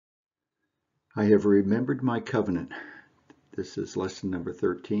I have remembered my covenant. This is lesson number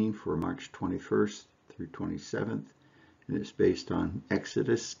 13 for March 21st through 27th, and it's based on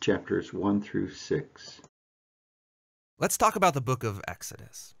Exodus chapters 1 through 6. Let's talk about the book of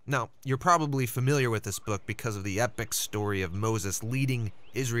Exodus. Now, you're probably familiar with this book because of the epic story of Moses leading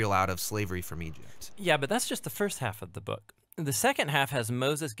Israel out of slavery from Egypt. Yeah, but that's just the first half of the book. The second half has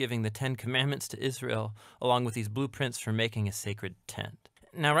Moses giving the 10 Commandments to Israel, along with these blueprints for making a sacred tent.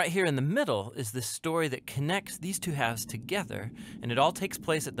 Now, right here in the middle is this story that connects these two halves together, and it all takes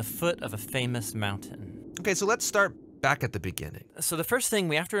place at the foot of a famous mountain. Okay, so let's start back at the beginning. So the first thing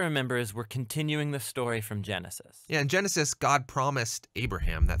we have to remember is we're continuing the story from Genesis. Yeah, in Genesis, God promised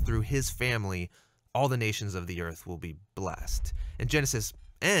Abraham that through his family, all the nations of the earth will be blessed. And Genesis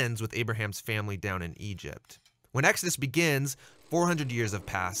ends with Abraham's family down in Egypt. When Exodus begins, 400 years have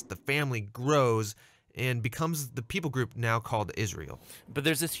passed, the family grows, and becomes the people group now called Israel. But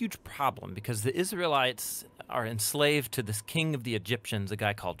there's this huge problem because the Israelites are enslaved to this king of the Egyptians, a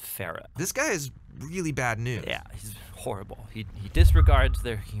guy called Pharaoh. This guy is really bad news. Yeah, he's horrible. He disregards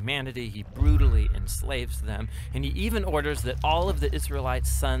their humanity, he brutally enslaves them, and he even orders that all of the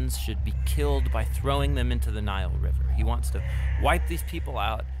Israelites' sons should be killed by throwing them into the Nile River. He wants to wipe these people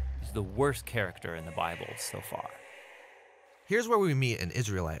out. He's the worst character in the Bible so far. Here's where we meet an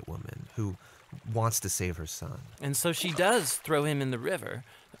Israelite woman who wants to save her son. And so she does throw him in the river,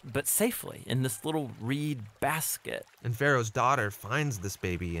 but safely, in this little reed basket. And Pharaoh's daughter finds this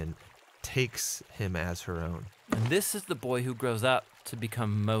baby and takes him as her own. And this is the boy who grows up to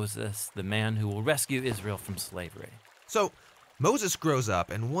become Moses, the man who will rescue Israel from slavery. So Moses grows up,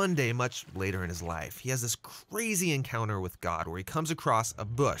 and one day, much later in his life, he has this crazy encounter with God where he comes across a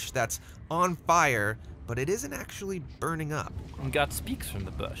bush that's on fire, but it isn't actually burning up. And God speaks from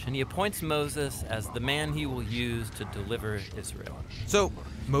the bush, and he appoints Moses as the man he will use to deliver Israel. So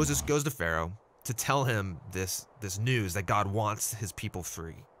Moses goes to Pharaoh to tell him this news that God wants his people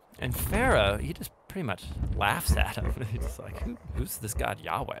free. And Pharaoh, he just pretty much laughs at him. He's like, who's this God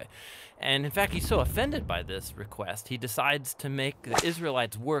Yahweh? And in fact, he's so offended by this request, he decides to make the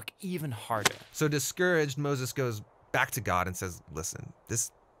Israelites work even harder. So discouraged, Moses goes back to God and says, listen,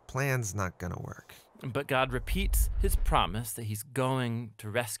 this plan's not gonna work. But God repeats his promise that he's going to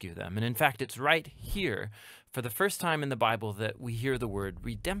rescue them. And in fact, it's right here, for the first time in the Bible, that we hear the word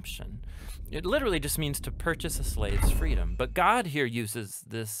redemption. It literally just means to purchase a slave's freedom. But God here uses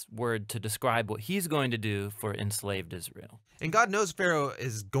this word to describe what he's going to do for enslaved Israel. And God knows Pharaoh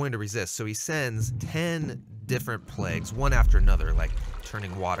is going to resist, so he sends 10 different plagues, one after another, like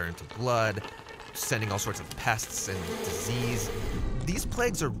turning water into blood, sending all sorts of pests and disease. These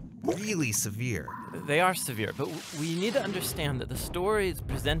plagues are really severe. They are severe, but we need to understand that the story is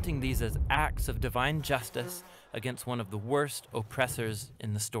presenting these as acts of divine justice against one of the worst oppressors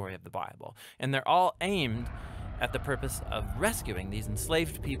in the story of the Bible. And they're all aimed at the purpose of rescuing these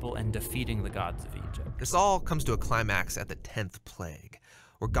enslaved people and defeating the gods of Egypt. This all comes to a climax at the 10th plague,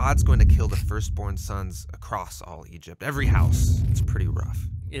 where God's going to kill the firstborn sons across all Egypt. Every house. It's pretty rough.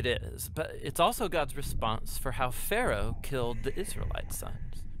 It is, but it's also God's response for how Pharaoh killed the Israelite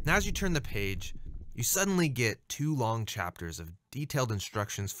sons. Now, as you turn the page, you suddenly get 2 long chapters of detailed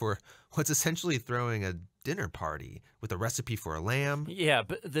instructions for what's essentially throwing a dinner party with a recipe for a lamb. Yeah,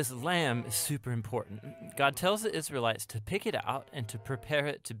 but this lamb is super important. God tells the Israelites to pick it out and to prepare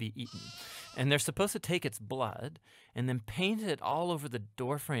it to be eaten. And they're supposed to take its blood and then paint it all over the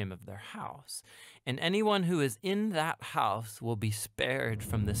doorframe of their house. And anyone who is in that house will be spared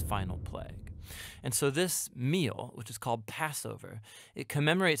from this final plague. And so this meal, which is called Passover, it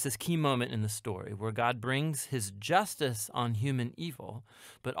commemorates this key moment in the story where God brings his justice on human evil,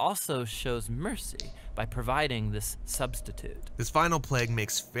 but also shows mercy by providing this substitute. This final plague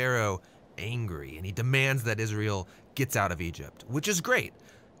makes Pharaoh angry, and he demands that Israel gets out of Egypt, which is great.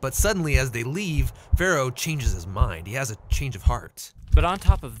 But suddenly, as they leave, Pharaoh changes his mind. He has a change of heart. But on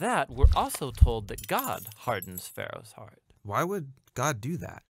top of that, we're also told that God hardens Pharaoh's heart. Why would God do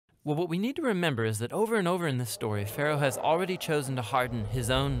that? Well, what we need to remember is that over and over in this story, Pharaoh has already chosen to harden his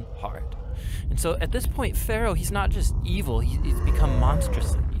own heart. And so at this point, Pharaoh, he's not just evil, he's become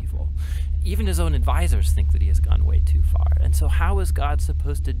monstrously evil. Even his own advisors think that he has gone way too far. And so how is God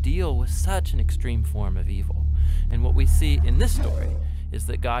supposed to deal with such an extreme form of evil? And what we see in this story is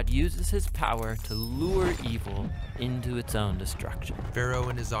that God uses his power to lure evil into its own destruction. Pharaoh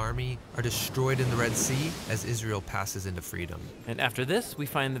and his army are destroyed in the Red Sea as Israel passes into freedom. And after this, we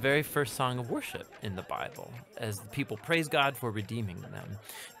find the very first song of worship in the Bible, as the people praise God for redeeming them.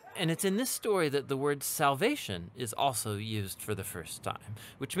 And it's in this story that the word salvation is also used for the first time,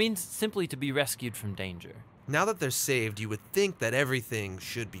 which means simply to be rescued from danger. Now that they're saved, you would think that everything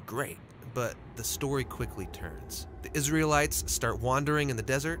should be great. But the story quickly turns. The Israelites start wandering in the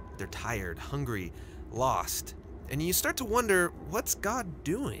desert. They're tired, hungry, lost. And you start to wonder, what's God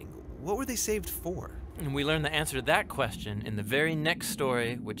doing? What were they saved for? And we learn the answer to that question in the very next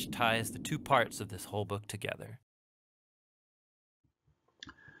story, which ties the two parts of this whole book together.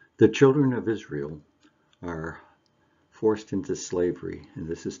 The children of Israel are forced into slavery, and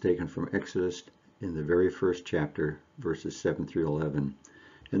this is taken from Exodus in the very first chapter, verses 7 through 11.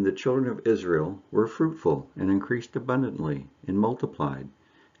 And the children of Israel were fruitful, and increased abundantly, and multiplied,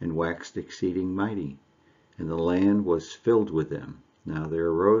 and waxed exceeding mighty. And the land was filled with them. Now there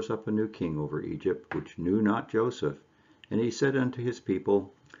arose up a new king over Egypt, which knew not Joseph. And he said unto his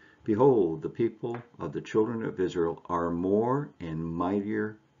people, Behold, the people of the children of Israel are more and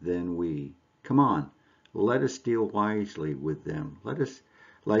mightier than we. Come on, let us deal wisely with them.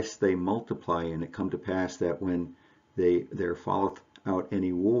 Lest they multiply, and it come to pass that when there falleth out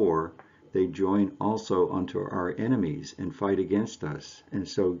any war, they join also unto our enemies, and fight against us, and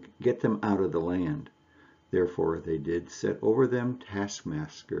so get them out of the land. Therefore they did set over them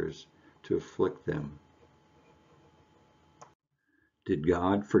taskmasters to afflict them. Did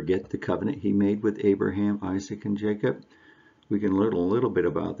God forget the covenant he made with Abraham, Isaac, and Jacob? We can learn a little bit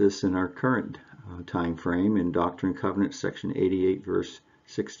about this in our current time frame in Doctrine and Covenants, section 88, verse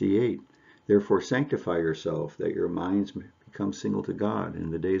 68. Therefore sanctify yourself, that your minds become single to God,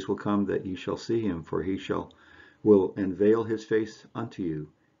 and the days will come that ye shall see him, for he will unveil his face unto you,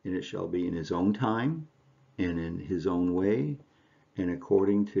 and it shall be in his own time, and in his own way, and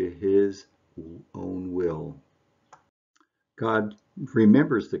according to his own will. God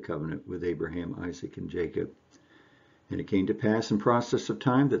remembers the covenant with Abraham, Isaac, and Jacob. And it came to pass in process of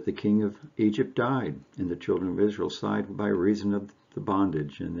time that the king of Egypt died, and the children of Israel sighed by reason of the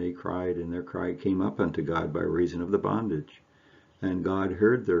bondage, and they cried, and their cry came up unto God by reason of the bondage. And God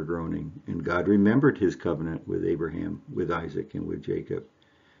heard their groaning, and God remembered his covenant with Abraham, with Isaac, and with Jacob.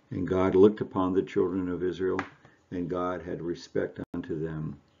 And God looked upon the children of Israel, and God had respect unto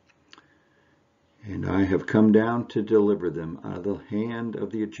them. And I have come down to deliver them out of the hand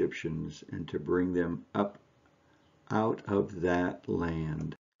of the Egyptians, and to bring them up out of that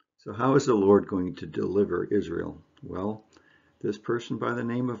land. So how is the Lord going to deliver Israel? Well, this person by the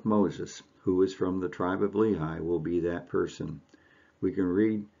name of Moses, who is from the tribe of Lehi, will be that person. We can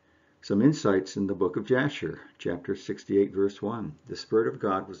read some insights in the book of Jasher, chapter 68, verse 1. The Spirit of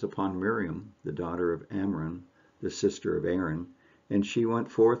God was upon Miriam, the daughter of Amram, the sister of Aaron, and she went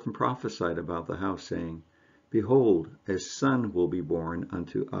forth and prophesied about the house, saying, Behold, a son will be born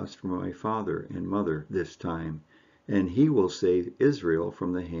unto us from my father and mother this time, and he will save Israel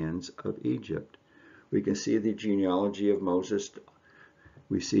from the hands of Egypt. We can see the genealogy of Moses.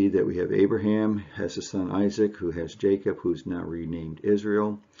 We see that we have Abraham has a son Isaac, who has Jacob, who's now renamed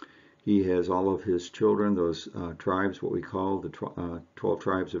Israel. He has all of his children, those tribes, what we call the 12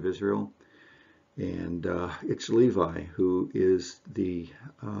 tribes of Israel. And it's Levi, who is the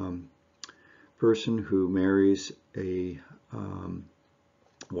person who marries a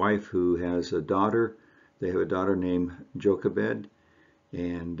wife who has a daughter. They have a daughter named Jochebed,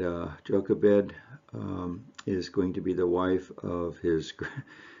 and Jochebed is going to be the wife of his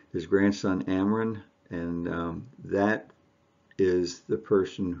grandson Amram, and that is the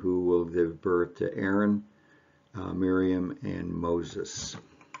person who will give birth to Aaron, Miriam, and Moses.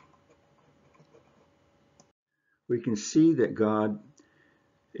 We can see that God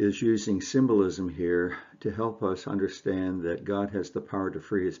is using symbolism here to help us understand that God has the power to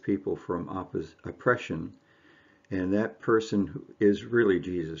free his people from oppression, and that person is really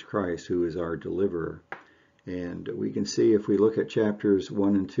Jesus Christ, who is our deliverer. And we can see, if we look at chapters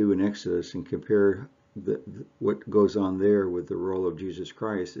 1 and 2 in Exodus and compare what goes on there with the role of Jesus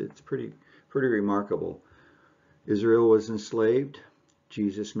Christ, it's pretty remarkable. Israel was enslaved.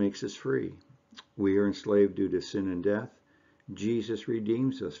 Jesus makes us free. We are enslaved due to sin and death. Jesus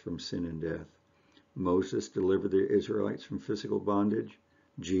redeems us from sin and death. Moses delivered the Israelites from physical bondage.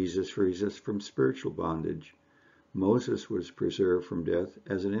 Jesus frees us from spiritual bondage. Moses was preserved from death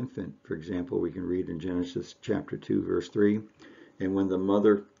as an infant. For example, we can read in Genesis chapter 2, verse 3, and when the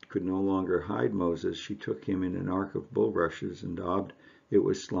mother could no longer hide Moses, she took him in an ark of bulrushes and daubed it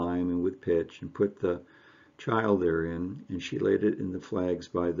with slime and with pitch, and put the child therein, and she laid it in the flags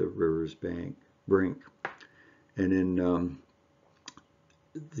by the river's brink. And in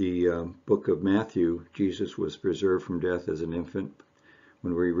the book of Matthew, Jesus was preserved from death as an infant.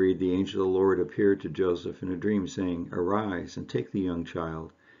 When we read, the angel of the Lord appeared to Joseph in a dream, saying, Arise, and take the young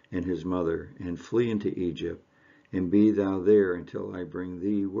child and his mother, and flee into Egypt, and be thou there until I bring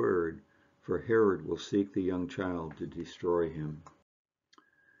thee word, for Herod will seek the young child to destroy him.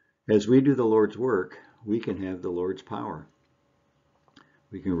 As we do the Lord's work, we can have the Lord's power.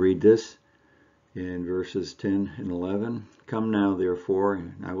 We can read this in verses 10 and 11. Come now, therefore,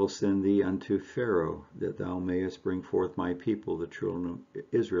 and I will send thee unto Pharaoh, that thou mayest bring forth my people, the children of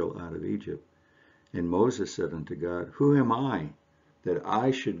Israel, out of Egypt. And Moses said unto God, Who am I, that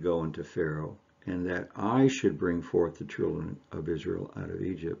I should go unto Pharaoh, and that I should bring forth the children of Israel out of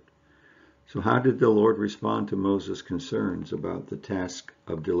Egypt? So how did the Lord respond to Moses' concerns about the task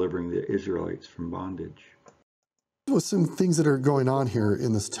of delivering the Israelites from bondage? With some things that are going on here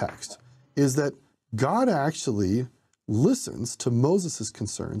in this text is that God actually listens to Moses'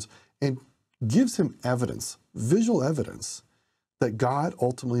 concerns and gives him evidence, visual evidence, that God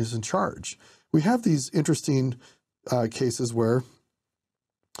ultimately is in charge. We have these interesting cases where,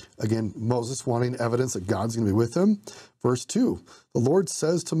 again, Moses wanting evidence that God's going to be with him. Verse 2, the Lord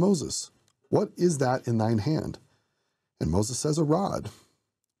says to Moses, What is that in thine hand? And Moses says, A rod.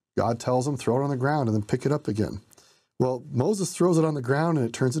 God tells him, throw it on the ground and then pick it up again. Well, Moses throws it on the ground and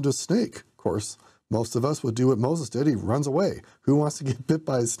it turns into a snake. Of course, most of us would do what Moses did. He runs away. Who wants to get bit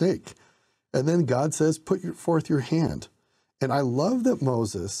by a snake? And then God says, put forth your hand. And I love that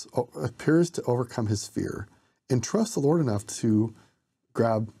Moses appears to overcome his fear and trust the Lord enough to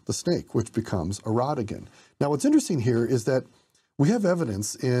grab the snake, which becomes a rod again. Now, what's interesting here is that we have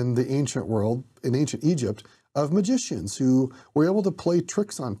evidence in the ancient world, in ancient Egypt, of magicians who were able to play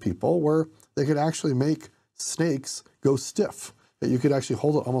tricks on people where they could actually make snakes go stiff, that you could actually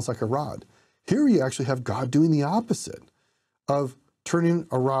hold it almost like a rod. Here you actually have God doing the opposite of turning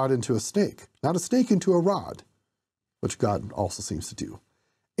a rod into a snake, not a snake into a rod, which God also seems to do.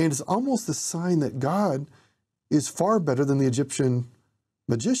 And it's almost a sign that God is far better than the Egyptian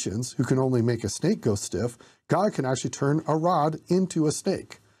magicians who can only make a snake go stiff. God can actually turn a rod into a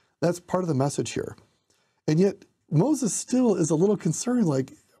snake. That's part of the message here. And yet Moses still is a little concerned,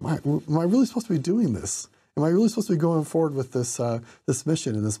 like, am I really supposed to be doing this? Am I really supposed to be going forward with this, this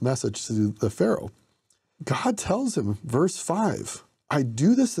mission and this message to the Pharaoh? God tells him, verse 5, I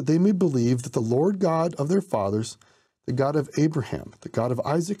do this that they may believe that the Lord God of their fathers, the God of Abraham, the God of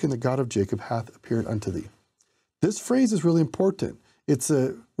Isaac, and the God of Jacob hath appeared unto thee. This phrase is really important. It's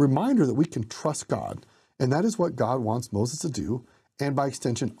a reminder that we can trust God, and that is what God wants Moses to do, and by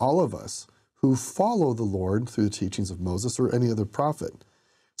extension, all of us who follow the Lord through the teachings of Moses or any other prophet.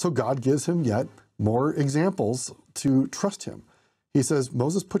 So God gives him yet more examples to trust him. He says,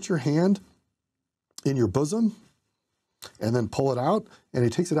 Moses, put your hand in your bosom and then pull it out, and he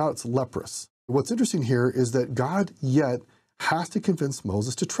takes it out, it's leprous. What's interesting here is that God yet has to convince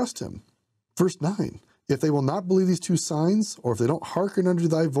Moses to trust him. Verse 9, if they will not believe these two signs, or if they don't hearken unto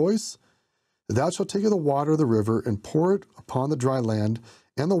thy voice, thou shalt take of the water of the river and pour it upon the dry land,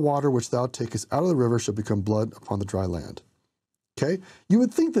 and the water which thou takest out of the river shall become blood upon the dry land. Okay, you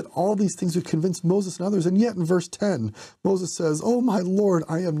would think that all these things would convince Moses and others, and yet in verse 10, Moses says, Oh my Lord,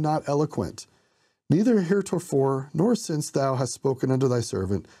 I am not eloquent, neither heretofore nor since thou hast spoken unto thy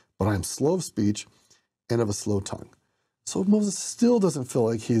servant, but I am slow of speech and of a slow tongue. So Moses still doesn't feel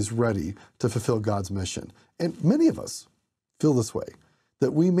like he's ready to fulfill God's mission. And many of us feel this way,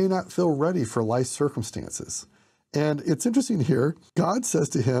 that we may not feel ready for life circumstances. And it's interesting here, God says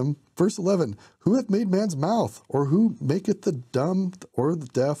to him, verse 11, who hath made man's mouth, or who maketh the dumb, or the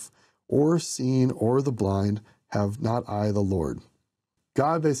deaf, or seen, or the blind? Have not I the Lord?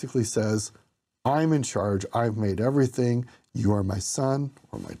 God basically says, I'm in charge, I've made everything, you are my son,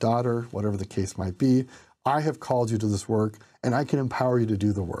 or my daughter, whatever the case might be. I have called you to this work, and I can empower you to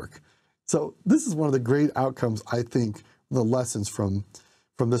do the work. So this is one of the great outcomes, I think, the lessons from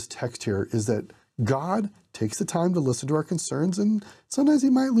this text here, is that God takes the time to listen to our concerns, and sometimes he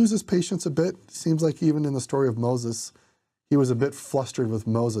might lose his patience a bit. It seems like even in the story of Moses, he was a bit flustered with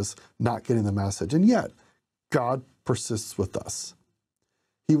Moses not getting the message. And yet, God persists with us.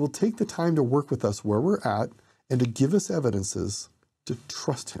 He will take the time to work with us where we're at and to give us evidences to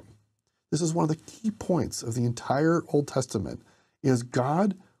trust him. This is one of the key points of the entire Old Testament, is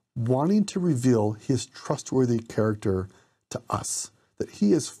God wanting to reveal his trustworthy character to us, that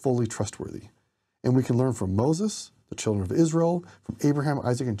he is fully trustworthy. And we can learn from Moses, the children of Israel, from Abraham,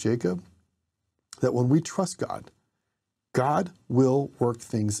 Isaac, and Jacob, that when we trust God, God will work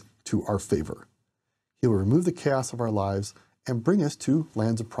things to our favor. He will remove the chaos of our lives and bring us to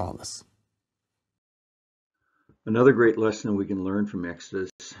lands of promise. Another great lesson we can learn from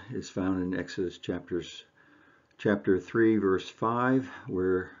Exodus is found in Exodus chapter 3, verse 5,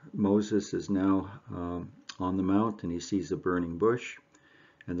 where Moses is now on the mount and he sees a burning bush.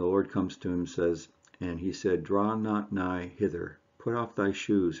 And the Lord comes to him and says, and he said, draw not nigh hither, put off thy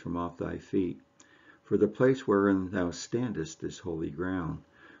shoes from off thy feet, for the place wherein thou standest is holy ground.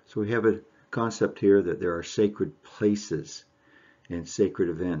 So we have a concept here that there are sacred places and sacred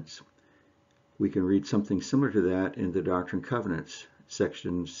events. We can read something similar to that in the Doctrine and Covenants,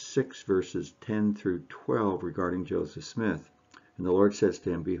 section 6, verses 10 through 12 regarding Joseph Smith. And the Lord says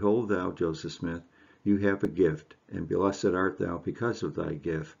to him, Behold thou, Joseph Smith, you have a gift, and blessed art thou because of thy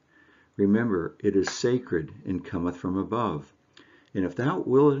gift. Remember, it is sacred and cometh from above. And if thou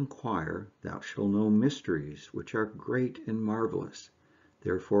wilt inquire, thou shalt know mysteries, which are great and marvelous.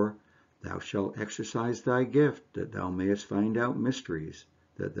 Therefore thou shalt exercise thy gift, that thou mayest find out mysteries,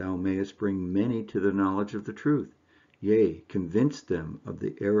 that thou mayest bring many to the knowledge of the truth. Yea, convince them of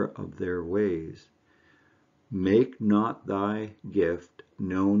the error of their ways. Make not thy gift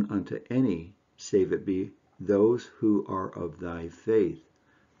known unto any, save it be those who are of thy faith.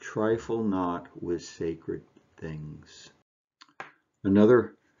 Trifle not with sacred things.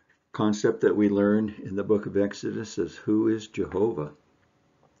 Another concept that we learn in the book of Exodus is who is Jehovah.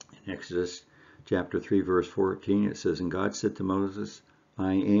 In Exodus chapter 3, verse 14, it says, And God said to Moses,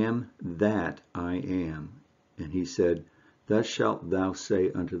 I am that I am. And he said, Thus shalt thou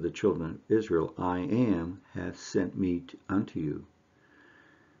say unto the children of Israel, I am hath sent me unto you.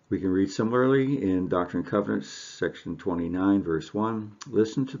 We can read similarly in Doctrine and Covenants, section 29, verse 1.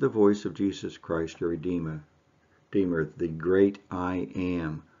 Listen to the voice of Jesus Christ, your Redeemer, the great I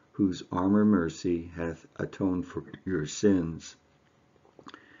am, whose arm of mercy hath atoned for your sins.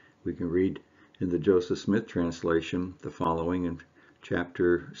 We can read in the Joseph Smith translation the following in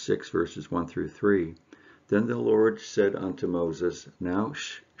chapter 6, verses 1 through 3. Then the Lord said unto Moses, Now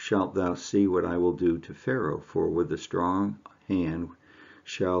shalt thou see what I will do to Pharaoh, for with a strong hand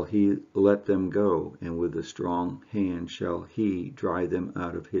shall he let them go, and with a strong hand shall he drive them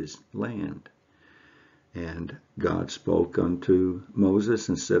out of his land. And God spoke unto Moses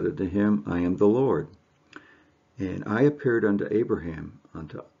and said unto him, I am the Lord. And I appeared unto Abraham,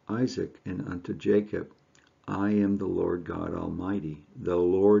 unto Isaac, and unto Jacob. I am the Lord God Almighty, the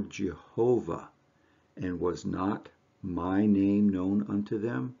Lord Jehovah. And was not my name known unto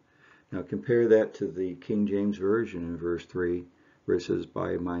them? Now compare that to the King James Version in verse 3, where it says,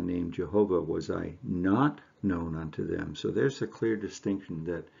 By my name Jehovah was I not known unto them. So there's a clear distinction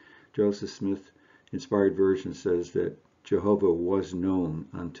that Joseph Smith Inspired Version says that Jehovah was known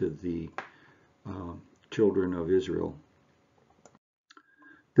unto the children of Israel.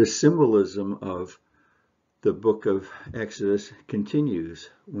 The symbolism of the book of Exodus continues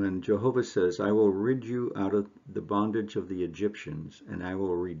when Jehovah says, I will rid you out of the bondage of the Egyptians, and I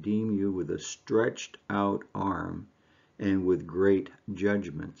will redeem you with a stretched out arm and with great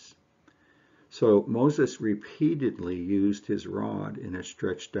judgments. So Moses repeatedly used his rod and a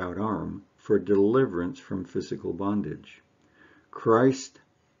stretched out arm for deliverance from physical bondage. Christ's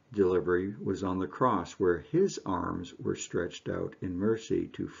delivery was on the cross, where his arms were stretched out in mercy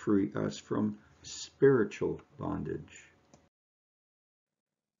to free us from spiritual bondage.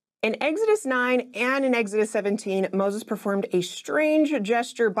 In Exodus 9 and in Exodus 17, Moses performed a strange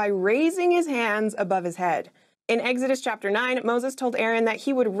gesture by raising his hands above his head. In Exodus chapter 9, Moses told Aaron that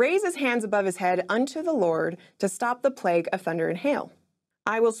he would raise his hands above his head unto the Lord to stop the plague of thunder and hail.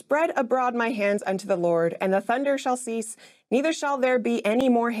 I will spread abroad my hands unto the Lord, and the thunder shall cease, neither shall there be any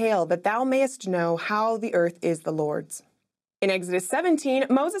more hail, that thou mayest know how the earth is the Lord's. In Exodus 17,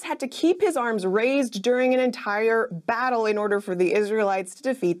 Moses had to keep his arms raised during an entire battle in order for the Israelites to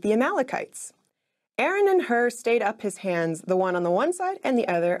defeat the Amalekites. Aaron and Hur stayed up his hands, the one on the one side and the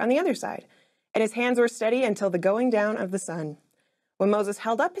other on the other side, and his hands were steady until the going down of the sun. When Moses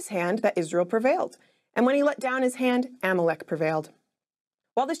held up his hand, that Israel prevailed, and when he let down his hand, Amalek prevailed.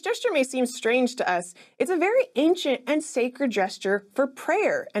 While this gesture may seem strange to us, it's a very ancient and sacred gesture for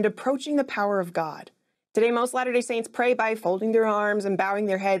prayer and approaching the power of God. Today, most Latter-day Saints pray by folding their arms and bowing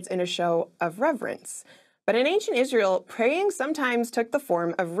their heads in a show of reverence. But in ancient Israel, praying sometimes took the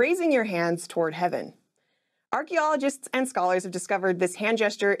form of raising your hands toward heaven. Archaeologists and scholars have discovered this hand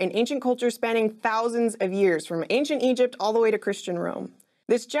gesture in ancient cultures spanning thousands of years, from ancient Egypt all the way to Christian Rome.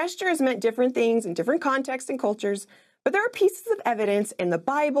 This gesture has meant different things in different contexts and cultures, but there are pieces of evidence in the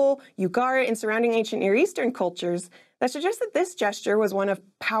Bible, Ugarit, and surrounding ancient Near Eastern cultures that suggest that this gesture was one of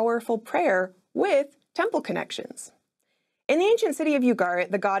powerful prayer with temple connections. In the ancient city of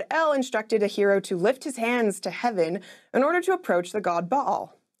Ugarit, the god El instructed a hero to lift his hands to heaven in order to approach the god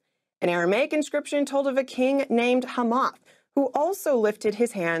Baal. An Aramaic inscription told of a king named Hamath, who also lifted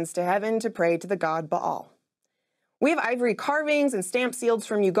his hands to heaven to pray to the god Baal. We have ivory carvings and stamp seals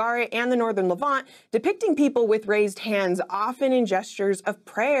from Ugarit and the northern Levant depicting people with raised hands, often in gestures of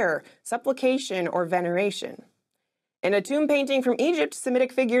prayer, supplication, or veneration. In a tomb painting from Egypt,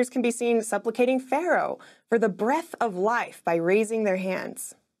 Semitic figures can be seen supplicating Pharaoh for the breath of life by raising their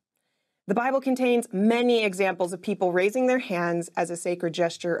hands. The Bible contains many examples of people raising their hands as a sacred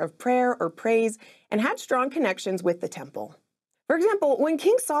gesture of prayer or praise and had strong connections with the temple. For example, when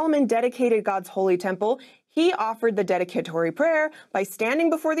King Solomon dedicated God's holy temple, he offered the dedicatory prayer by standing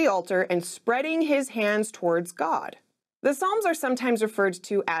before the altar and spreading his hands towards God. The Psalms are sometimes referred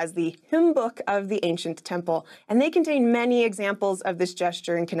to as the hymn book of the ancient temple, and they contain many examples of this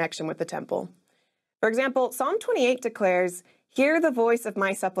gesture in connection with the temple. For example, Psalm 28 declares, "Hear the voice of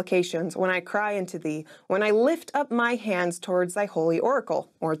my supplications when I cry unto thee, when I lift up my hands towards thy holy oracle,"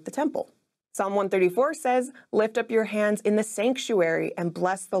 or the temple. Psalm 134 says, "Lift up your hands in the sanctuary and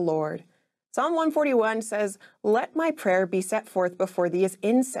bless the Lord." Psalm 141 says, "Let my prayer be set forth before thee as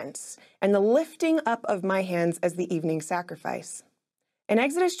incense, and the lifting up of my hands as the evening sacrifice." In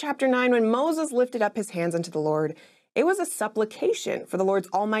Exodus chapter 9, when Moses lifted up his hands unto the Lord, it was a supplication for the Lord's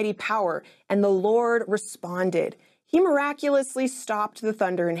almighty power, and the Lord responded. He miraculously stopped the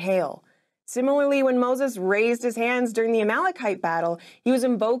thunder and hail. Similarly, when Moses raised his hands during the Amalekite battle, he was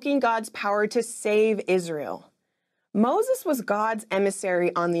invoking God's power to save Israel. Moses was God's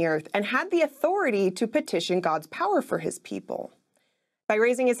emissary on the earth and had the authority to petition God's power for his people. By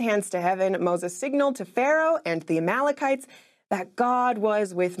raising his hands to heaven, Moses signaled to Pharaoh and the Amalekites that God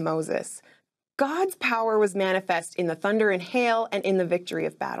was with Moses. God's power was manifest in the thunder and hail and in the victory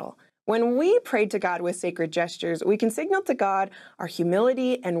of battle. When we prayed to God with sacred gestures, we can signal to God our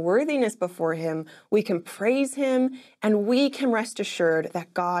humility and worthiness before him, we can praise him, and we can rest assured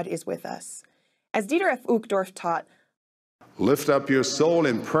that God is with us. As Dieter F. Uchtdorf taught, lift up your soul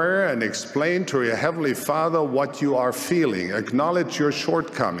in prayer and explain to your Heavenly Father what you are feeling. Acknowledge your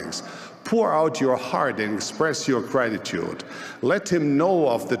shortcomings. Pour out your heart and express your gratitude. Let him know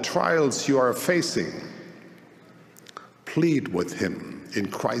of the trials you are facing. Plead with him in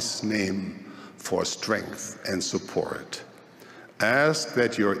Christ's name for strength and support. Ask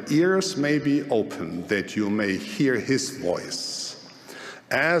that your ears may be open, that you may hear his voice.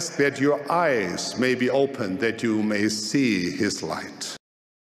 Ask that your eyes may be opened, that you may see his light.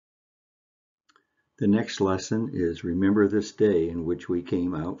 The next lesson is Remember this day in which we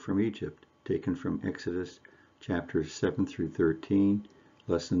came out from Egypt, taken from Exodus chapters 7 through 13,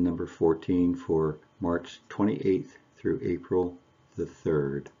 lesson number 14 for March 28th through April the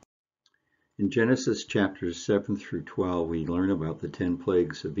 3rd. In Genesis chapters 7 through 12, we learn about the 10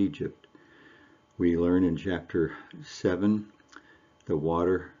 plagues of Egypt. We learn in chapter 7 the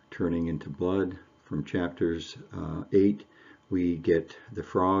water turning into blood. From chapters 8, we get the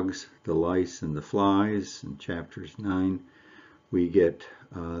frogs, the lice, and the flies. In chapters 9, we get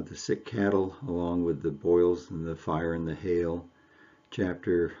the sick cattle along with the boils and the fire and the hail.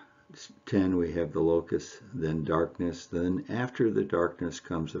 Chapter 10, we have the locusts, then darkness. Then after the darkness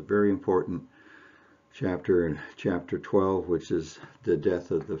comes a very important chapter in chapter 12, which is the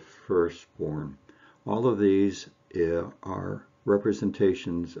death of the firstborn. All of these are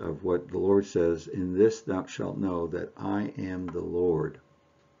representations of what the Lord says, "In this thou shalt know that I am the Lord."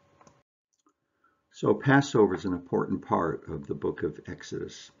 So Passover is an important part of the book of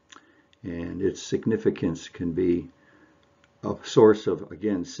Exodus, and its significance can be a source of,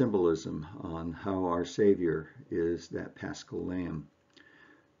 again, symbolism on how our Savior is that Paschal Lamb.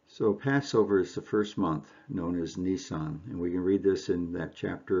 So Passover is the first month, known as Nisan, and we can read this in that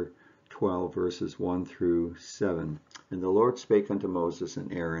chapter 12, verses 1 through 7. "And the Lord spake unto Moses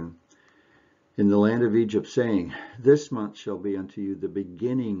and Aaron in the land of Egypt, saying, This month shall be unto you the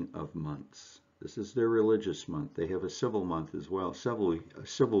beginning of months." This is their religious month. They have a civil month as well, a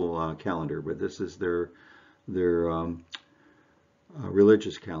civil calendar, but this is their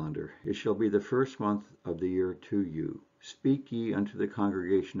religious calendar. "It shall be the first month of the year to you. Speak ye unto the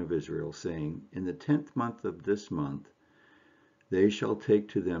congregation of Israel, saying, In the 10th month of this month, they shall take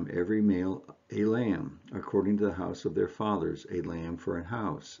to them every male a lamb, according to the house of their fathers, a lamb for an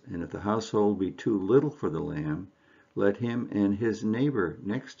house. And if the household be too little for the lamb, let him and his neighbor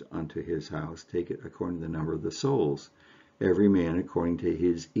next unto his house take it according to the number of the souls. Every man according to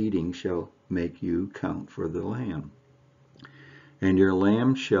his eating shall make you count for the lamb. And your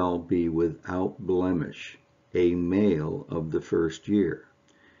lamb shall be without blemish, a male of the first year.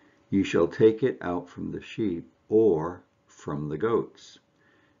 You shall take it out from the sheep or from the goats,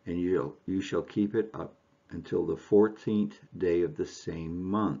 and you shall keep it up until the 14th day of the same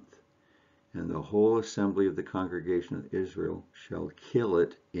month. And the whole assembly of the congregation of Israel shall kill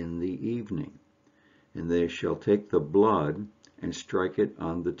it in the evening. And they shall take the blood and strike it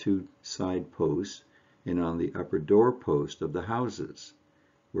on the 2 side posts and on the upper door post of the houses,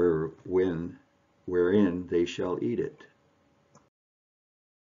 wherein they shall eat it.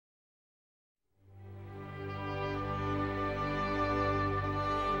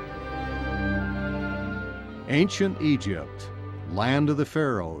 Ancient Egypt, land of the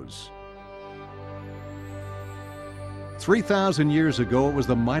pharaohs. 3,000 years ago, it was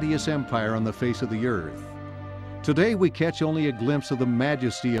the mightiest empire on the face of the earth. Today, we catch only a glimpse of the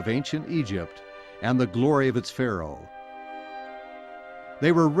majesty of ancient Egypt and the glory of its pharaoh.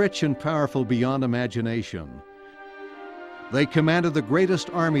 They were rich and powerful beyond imagination. They commanded the greatest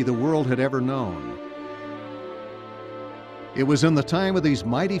army the world had ever known. It was in the time of these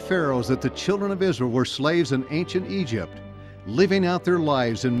mighty pharaohs that the children of Israel were slaves in ancient Egypt, living out their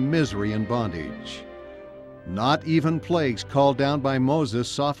lives in misery and bondage. Not even plagues called down by Moses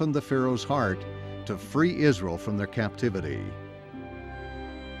softened the Pharaoh's heart to free Israel from their captivity.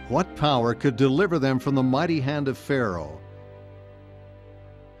 What power could deliver them from the mighty hand of Pharaoh?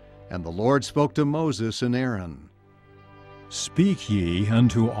 And the Lord spoke to Moses and Aaron. Speak ye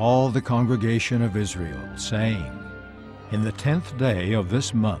unto all the congregation of Israel, saying, In the 10th day of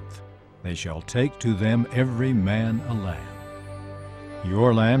this month they shall take to them every man a lamb.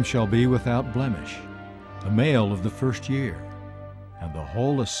 Your lamb shall be without blemish, a male of the first year, and the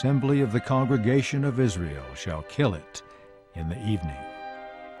whole assembly of the congregation of Israel shall kill it in the evening.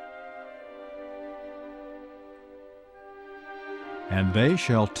 And they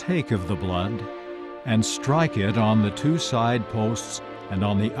shall take of the blood, and strike it on the 2 side posts and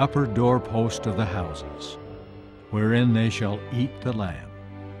on the upper door post of the houses, wherein they shall eat the lamb.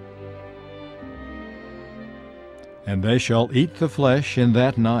 And they shall eat the flesh in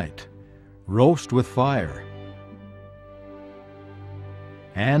that night, roast with fire,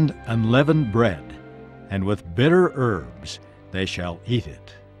 and unleavened bread, and with bitter herbs they shall eat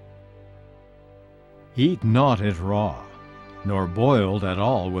it. Eat not it raw, nor boiled at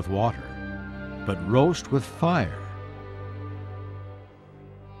all with water, but roast with fire.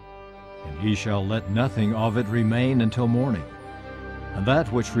 And ye shall let nothing of it remain until morning, and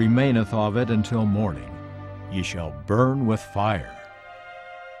that which remaineth of it until morning ye shall burn with fire.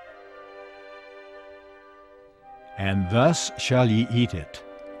 And thus shall ye eat it,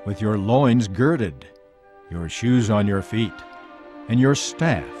 with your loins girded, your shoes on your feet, and your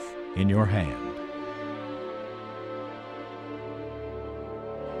staff in your hand.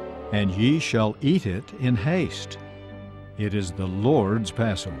 And ye shall eat it in haste. It is the Lord's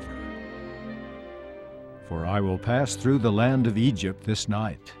Passover. For I will pass through the land of Egypt this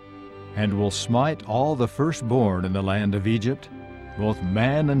night, and will smite all the firstborn in the land of Egypt, both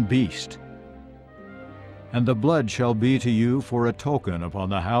man and beast. And the blood shall be to you for a token upon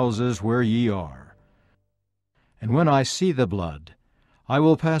the houses where ye are. And when I see the blood, I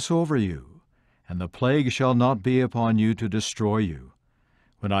will pass over you, and the plague shall not be upon you to destroy you,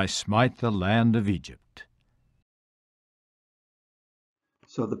 when I smite the land of Egypt.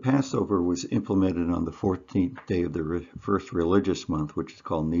 So the Passover was implemented on the 14th day of the first religious month, which is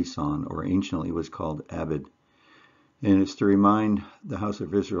called Nisan, or anciently was called Abib. And it's to remind the house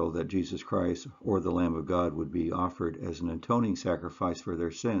of Israel that Jesus Christ, or the Lamb of God, would be offered as an atoning sacrifice for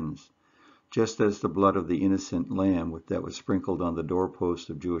their sins. Just as the blood of the innocent lamb that was sprinkled on the doorposts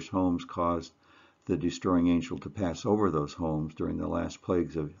of Jewish homes caused the destroying angel to pass over those homes during the last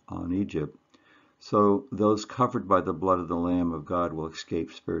plagues on Egypt, so those covered by the blood of the Lamb of God will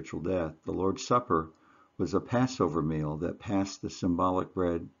escape spiritual death. The Lord's Supper was a Passover meal that passed the symbolic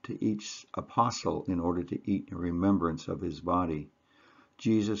bread to each apostle in order to eat in remembrance of his body.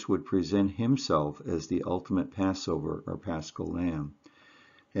 Jesus would present himself as the ultimate Passover or Paschal Lamb.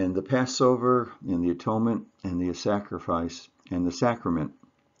 And the Passover and the atonement and the sacrifice and the sacrament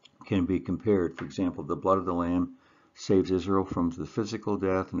can be compared. For example, the blood of the Lamb saves Israel from the physical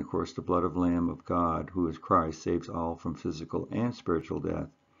death, and of course the blood of the Lamb of God, who is Christ, saves all from physical and spiritual death.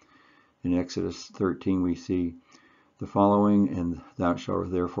 In Exodus 13 we see the following, and thou shalt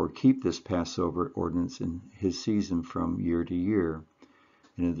therefore keep this Passover ordinance in his season from year to year.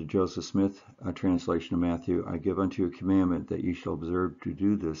 And in the Joseph Smith translation of Matthew, I give unto you a commandment that ye shall observe to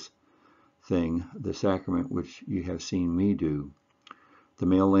do this thing, the sacrament which ye have seen me do. The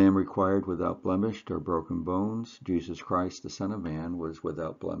male lamb required without blemish or broken bones. Jesus Christ, the Son of Man, was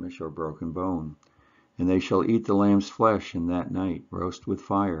without blemish or broken bone. And they shall eat the lamb's flesh in that night, roast with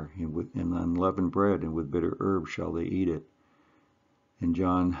fire, and unleavened bread, and with bitter herbs shall they eat it. In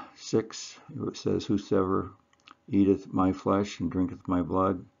John 6, it says, Whosoever eateth my flesh and drinketh my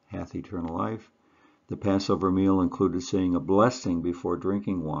blood hath eternal life. The Passover meal included saying a blessing before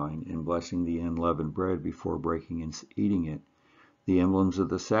drinking wine, and blessing the unleavened bread before breaking and eating it. The emblems of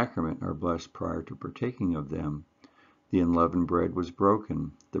the sacrament are blessed prior to partaking of them. The unleavened bread was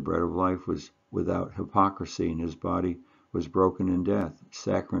broken. The bread of life was without hypocrisy, and his body was broken in death.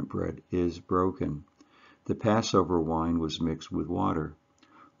 Sacrament bread is broken. The Passover wine was mixed with water.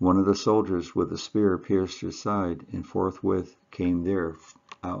 One of the soldiers with a spear pierced his side, and forthwith came there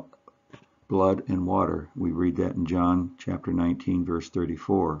out blood and water. We read that in John chapter 19, verse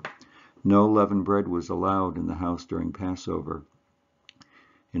 34. No leavened bread was allowed in the house during Passover.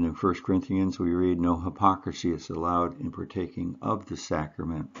 And in 1 Corinthians we read, no hypocrisy is allowed in partaking of the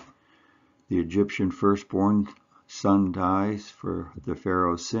sacrament. The Egyptian firstborn son dies for the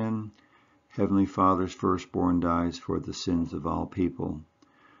Pharaoh's sin. Heavenly Father's firstborn dies for the sins of all people.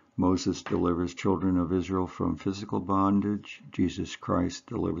 Moses delivers children of Israel from physical bondage. Jesus Christ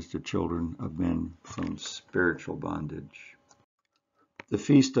delivers the children of men from spiritual bondage. The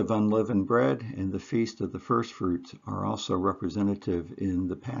Feast of Unleavened Bread and the Feast of the First Fruits are also representative in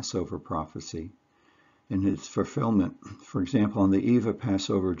the Passover prophecy and its fulfillment. For example, on the eve of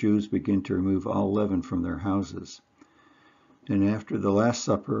Passover, Jews begin to remove all leaven from their houses. And after the Last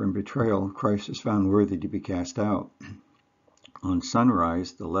Supper and betrayal, Christ is found worthy to be cast out. On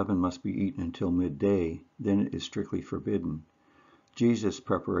sunrise, the leaven must be eaten until midday, then it is strictly forbidden. Jesus'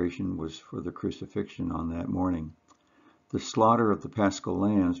 preparation was for the crucifixion on that morning. The slaughter of the Paschal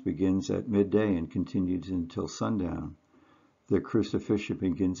lambs begins at midday and continues until sundown. The crucifixion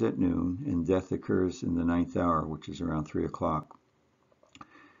begins at noon, and death occurs in the 9th hour, which is around 3 o'clock.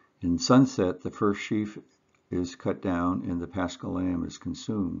 In sunset, the first sheaf is cut down and the Paschal lamb is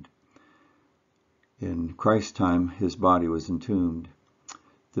consumed. In Christ's time, his body was entombed.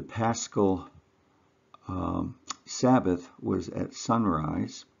 The Paschal Sabbath was at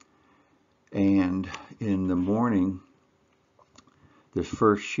sunrise, and in the morning, the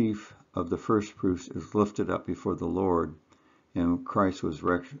first sheaf of the first fruits is lifted up before the Lord, and Christ was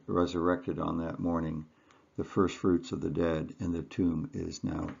resurrected on that morning, the first fruits of the dead, and the tomb is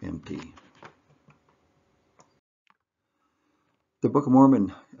now empty. The Book of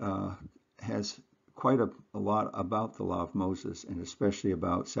Mormon has quite a lot about the law of Moses, and especially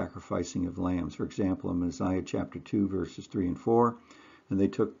about sacrificing of lambs. For example, in Mosiah chapter 2, verses 3 and 4, and they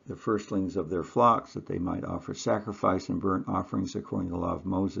took the firstlings of their flocks that they might offer sacrifice and burnt offerings according to the law of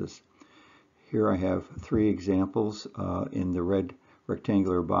Moses. Here I have 3 examples in the red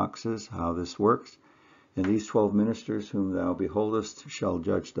rectangular boxes how this works. And these 12 ministers whom thou beholdest shall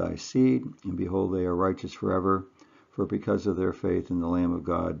judge thy seed, and behold, they are righteous forever. For because of their faith in the Lamb of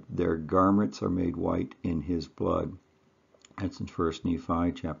God, their garments are made white in his blood. That's in 1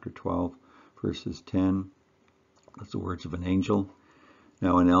 Nephi chapter 12, verses 10. That's the words of an angel.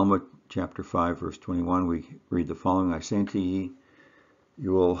 Now in Alma chapter 5, verse 21, we read the following, I say unto ye,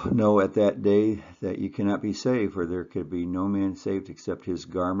 you will know at that day that you cannot be saved, for there could be no man saved except his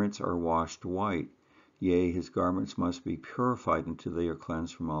garments are washed white. Yea, his garments must be purified until they are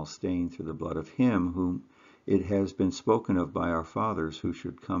cleansed from all stain through the blood of him whom it has been spoken of by our fathers, who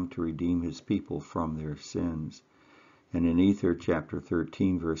should come to redeem his people from their sins. And in Ether chapter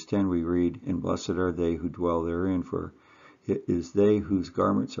 13, verse 10, we read, and blessed are they who dwell therein, for it is they whose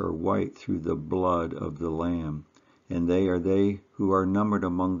garments are white through the blood of the Lamb. And they are they who are numbered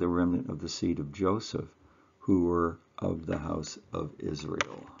among the remnant of the seed of Joseph, who were of the house of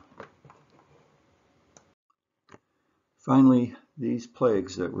Israel. Finally, these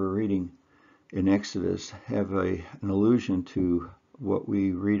plagues that we're reading in Exodus have an allusion to what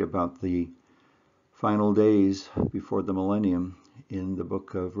we read about the final days before the millennium in the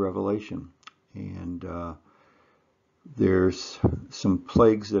book of Revelation. And there's some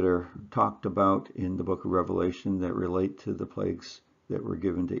plagues that are talked about in the book of Revelation that relate to the plagues that were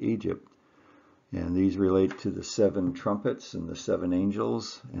given to Egypt. And these relate to the 7 trumpets and the 7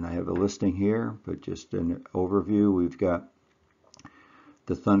 angels. And I have a listing here, but just an overview. We've got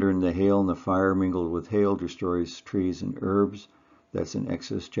the thunder and the hail and the fire mingled with hail destroys trees and herbs. That's in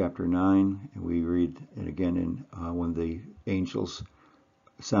Exodus chapter 9. And we read it again in when the angels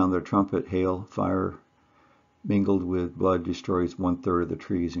sound their trumpet, hail, fire mingled with blood destroys 1/3 of the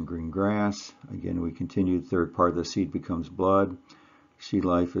trees and green grass. Again, we continue, the 3rd part of the seed becomes blood. Sea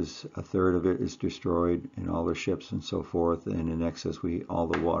life is 1/3 of it is destroyed, and all the ships and so forth. And in Exodus, all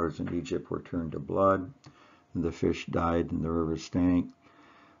the waters in Egypt were turned to blood. And the fish died and the rivers stank.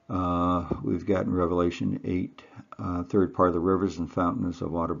 We've got in Revelation 8, 3rd part of the rivers and fountains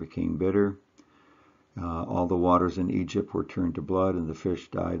of water became bitter. All the waters in Egypt were turned to blood, and the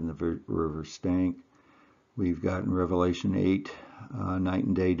fish died and the rivers stank. We've got in Revelation 8, night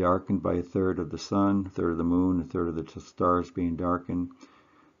and day darkened by 1/3 of the sun, 1/3 of the moon, 1/3 of the stars being darkened.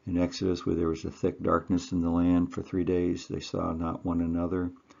 In Exodus, where there was a thick darkness in the land for 3 days, they saw not one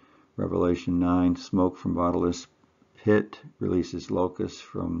another. Revelation 9, smoke from bottomless pit releases locusts,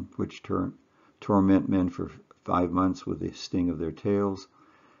 from which torment men for 5 months with the sting of their tails.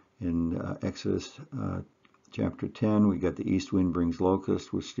 In Exodus chapter 10, we got the east wind brings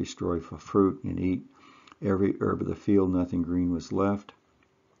locusts, which destroy fruit and eat every herb of the field. Nothing green was left.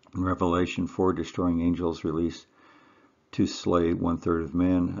 In Revelation 4, destroying angels released to slay 1/3 of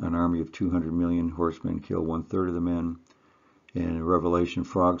men. An army of 200 million horsemen kill 1/3 of the men. And in Revelation,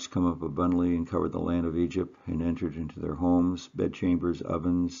 frogs come up abundantly and covered the land of Egypt and entered into their homes, bedchambers,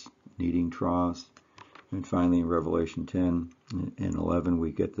 ovens, kneading troughs. And finally, in Revelation 10 and 11,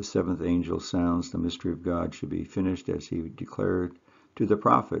 we get the seventh angel sounds. The mystery of God should be finished as he declared to the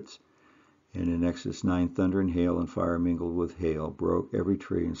prophets. And in Exodus 9, thunder and hail and fire mingled with hail, broke every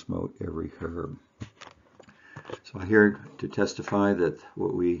tree and smote every herb. So I'm here to testify that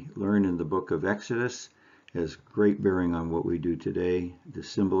what we learn in the book of Exodus has great bearing on what we do today. The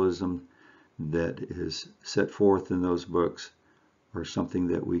symbolism that is set forth in those books are something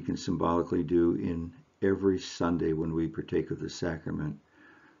that we can symbolically do in every Sunday when we partake of the sacrament.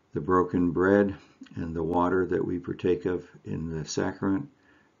 The broken bread and the water that we partake of in the sacrament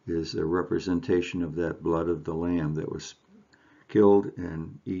is a representation of that blood of the Lamb that was killed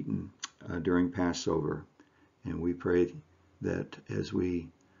and eaten during Passover. And we pray that as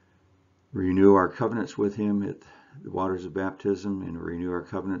we renew our covenants with him at the waters of baptism and renew our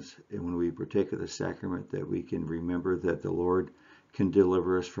covenants, and when we partake of the sacrament, that we can remember that the Lord can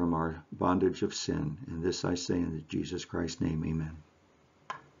deliver us from our bondage of sin. And this I say in Jesus Christ's name, amen.